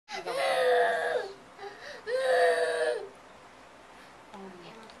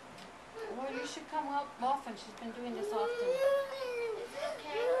time. She's been doing this often. Is it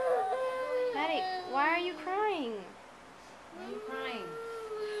okay? Maddie, why are you crying? Why are you crying?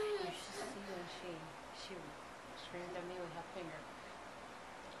 You should see when she screamed at me with her finger.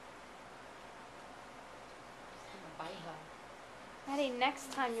 I'm gonna bite her. Maddie,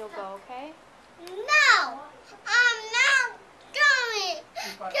 next time you'll go, okay? No! I'm not going!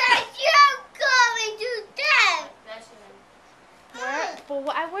 Because you're going to death!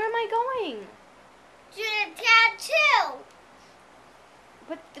 Where am I going? To the tattoo!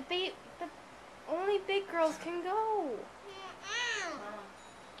 But only big girls can go.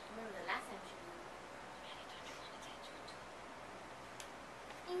 Remember the last time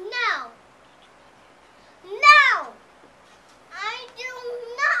she No! No! I do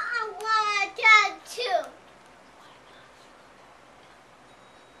not want a tattoo!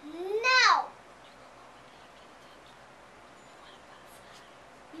 No!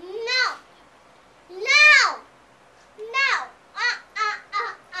 No! No! No! No!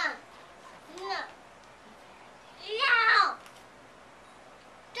 No!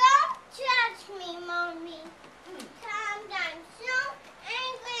 Don't touch me, Mommy. Sometimes I'm so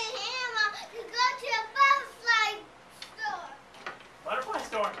angry at Emma to go to a butterfly store. Butterfly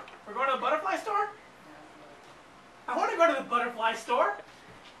store? We're going to the butterfly store? I want to go to the butterfly store.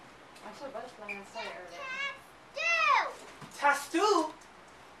 I saw a butterfly and I saw it earlier. Tattoo! Tattoo?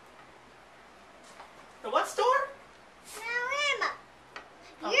 The what store? Now, Emma,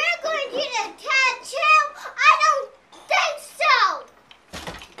 you're going to get a tattoo? I don't think so!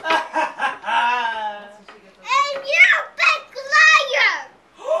 And you're a big liar!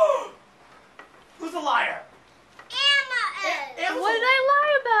 Who's a liar? Emma is! What did I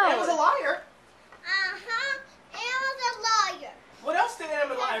lie about? Emma's a liar. Uh-huh. Emma's a liar. What else did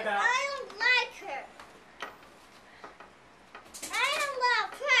Emma lie about? I don't like her. I don't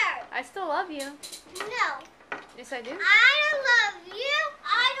love her. I still love you. No. Yes, I do. I don't love you.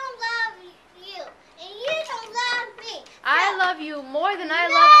 I don't love you. And you don't love me. I No. love you more than I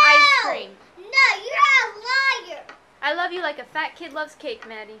No. love ice cream. No, you're a liar. I love you like a fat kid loves cake,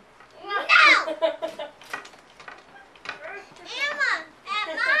 Maddie. No. Emma,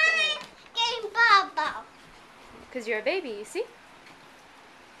 am I getting Baba? Because you're a baby, you see?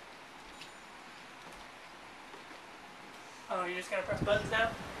 Oh, you're just going to press buttons now?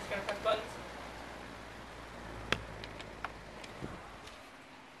 Just going to press buttons?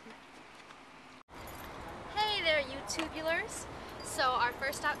 Hey there, you tubulars. So our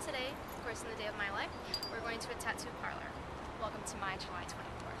first stop today, of course in the day of my life, we're going to a tattoo parlor. Welcome to my July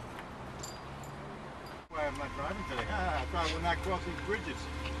 24th. Why I'm not driving today? I thought we're not crossing bridges.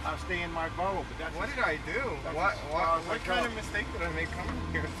 I'll stay in my borough, but that's... What did I do? What kind of mistake did I make coming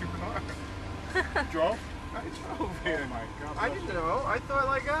here with your car? drove? I drove here. Oh my God. I didn't know. I thought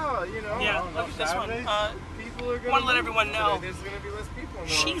like, oh, you know. Yeah, no, look at this one. Saturdays? People are going to... Want to let everyone know. There's going to be less people more.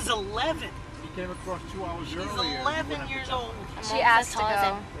 She's 11. He came across 2 hours She's earlier. 11 years old. She asked to go.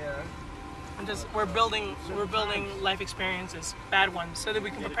 Yeah. And just we're building life experiences, bad ones, so that we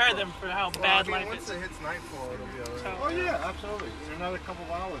can prepare them for how bad life once is. it hits nightfall, it'll be all right. So- Oh yeah, absolutely. In another couple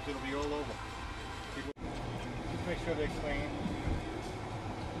of hours, it'll be all over. People, just make sure they're clean.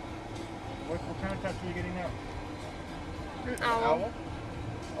 What kind of tattoo are you getting now? An An owl. owl? A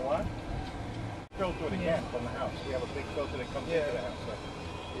what? Filter again from the house. We have a big filter that comes into the house. So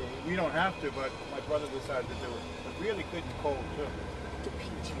we don't have to, but my brother decided to do it. But really good and cold too.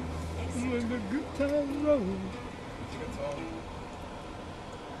 When the good times roll.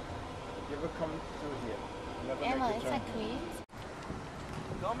 You ever come through here? Never Emma, make a it's turn. like Queens.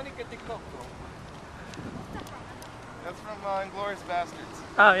 Dominic at the Coco. That's from Inglourious Bastards.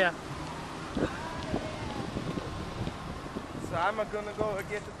 Oh yeah. So I'm gonna go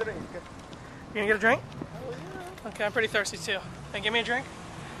get the drink. You gonna get a drink? Oh yeah. Okay, I'm pretty thirsty too. Hey, give me a drink.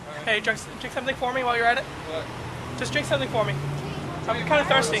 Hey, drink something for me while you're at it. What? Just drink something for me. I'm kind of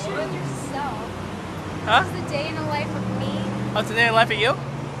thirsty. Yourself. Huh? This is the day in the life of me. Oh, it's a day in the life of you?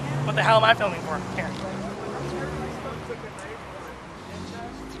 What the hell am I filming for? Here.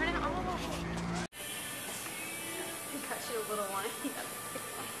 Turn it off. You got you a little one.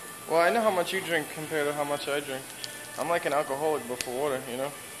 Well, I know how much you drink compared to how much I drink. I'm like an alcoholic but for water, you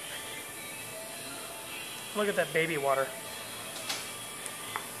know? Look at that baby water.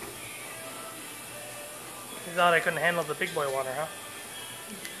 You thought I couldn't handle the big boy water, huh?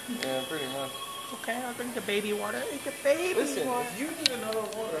 Yeah, pretty much. Okay, I'll drink the baby water. Drink the baby Listen, water. if you need another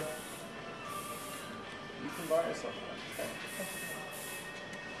water, you can buy yourself one. Okay.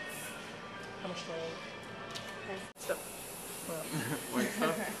 How much do I owe? Stop. Wait,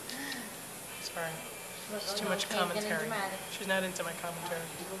 huh? Sorry. It's too much commentary. She's not into my commentary.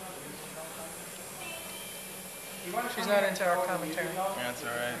 She's not into our commentary. That's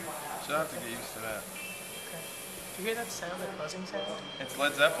alright. She'll have to get used to that. Okay. Do you hear that sound, that buzzing sound? It's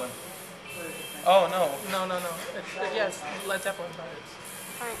Led Zeppelin. Oh, no. No. Yes, Led Zeppelin, but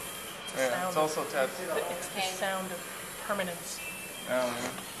it's Yeah, it's also tattoo. it's the sound of permanence. Oh,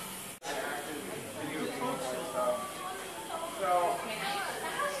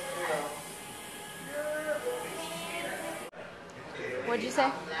 What'd you say?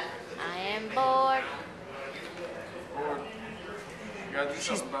 I am bored. You gotta do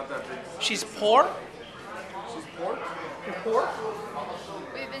something about that big. She's poor? She's poor? You're poor?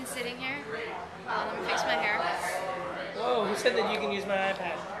 We've been sitting here. Let me fix my hair. Whoa, who said that you can use my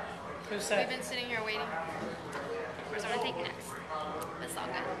iPad? Who We've said? been sitting here waiting for someone to take next. It's all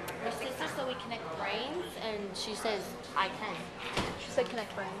good. My sister said we connect brains, and she says I can. She said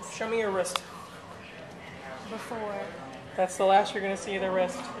connect brains. Show me your wrist. Before. That's the last you're gonna see of the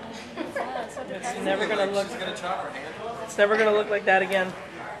wrist. It's never gonna look. She's gonna chop her hand off? It's never gonna look like that again.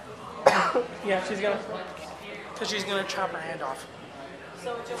 Yeah, she's gonna. Cause she's gonna chop her hand off.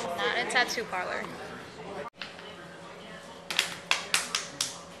 Not a tattoo parlor.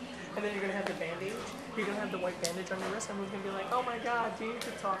 And then you're gonna have the bandage. You're gonna have the white bandage on your wrist, and we're gonna be like, "Oh my God, do you need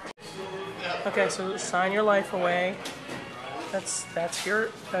to talk?" Okay, so sign your life away. That's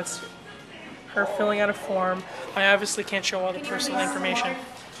her filling out a form. I obviously can't show all the personal information. I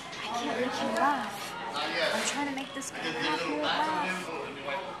can't make you laugh. I'm trying to make this girl happy with laugh.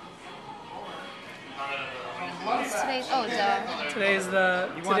 What's today's? Oh, duh. Today's the.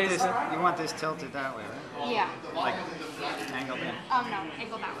 You want this tilted that way, right? Yeah. Like angled in. No,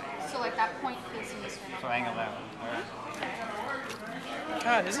 angle that way. So like that point facing this way. So angle that way. All right.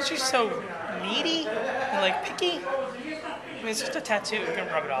 God, isn't she so needy and like picky? I mean, it's just a tattoo. You can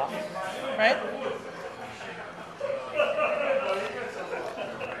rub it off, right?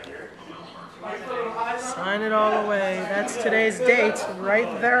 Sign it all away. That's today's date right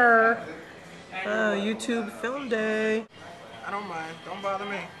there. YouTube film day. I don't mind. Don't bother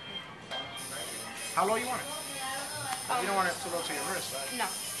me. How low you want it? You don't want it too low to your wrist, right? No.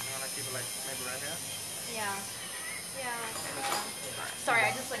 You want to keep it like maybe right here? Yeah. Yeah. Sorry,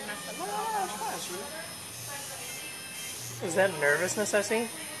 I just like messed up. No, it's fine, sweetie. Is that nervousness I see?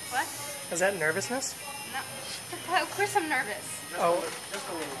 What? Is that nervousness? No. Of course I'm nervous. Oh, Just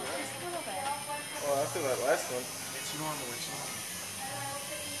a little bit. Just a little bit. Oh, I feel that last one. It's normal. It's normal.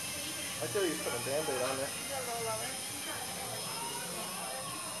 I feel you put a band-aid on there.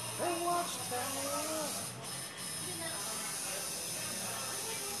 Hey, watch time.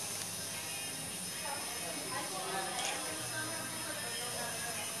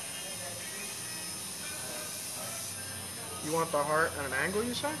 You want the heart at an angle,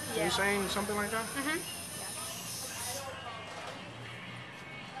 you said? Yeah. Are you saying something like that? Mm-hmm.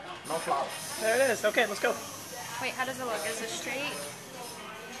 No flower. there it is. Okay, let's go. Wait, how does it look? Is it straight?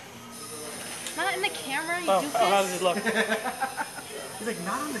 Not in the camera, you Oh, doofus. how does it look? He's like,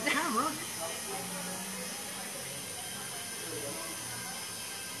 not on the camera.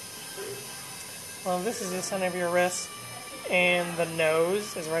 Well, this is the center of your wrist, and the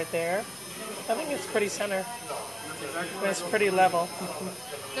nose is right there. I think it's pretty center. It's pretty level.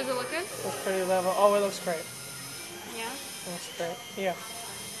 Does it look good? It's pretty level. Oh, it looks great. Yeah. Looks great. Yeah.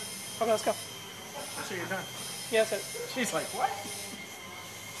 Okay, let's go. I see you're done. Yes, She's like, what?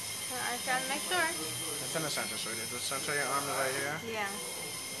 I found next door. It's in the center, sweetie. The center of your arm is right here. Yeah.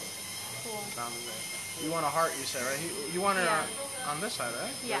 Cool. Down to there. You want a heart, you said, right? You want it Yeah. on this side,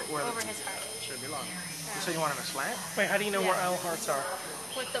 right? Yeah, Where over the, his heart. should belong. You say you want it in a slant? Wait, how do you know where our hearts are?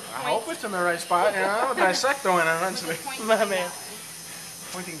 With the I point. hope it's in the right spot. You know, dissect the one eventually. Point My man.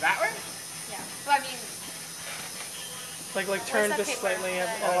 Pointing that way? Yeah. Well, I mean, Like turn that this paper? slightly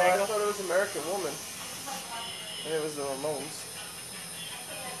at Oh, an I angle. thought it was American Woman. And it was the Ramones.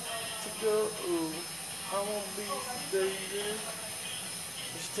 To go, ooh, I won't be dating.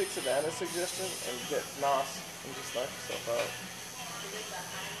 You should take Savannah's suggestion and get Nos and just knock yourself out.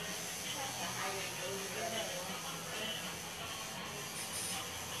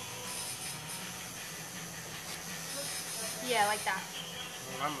 yeah, like that.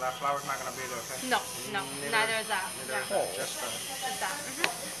 Remember, that flower's not going to be there, okay? No, no, neither is that. Neither is Yeah. that. Just Just that.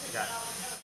 Mm-hmm. got it.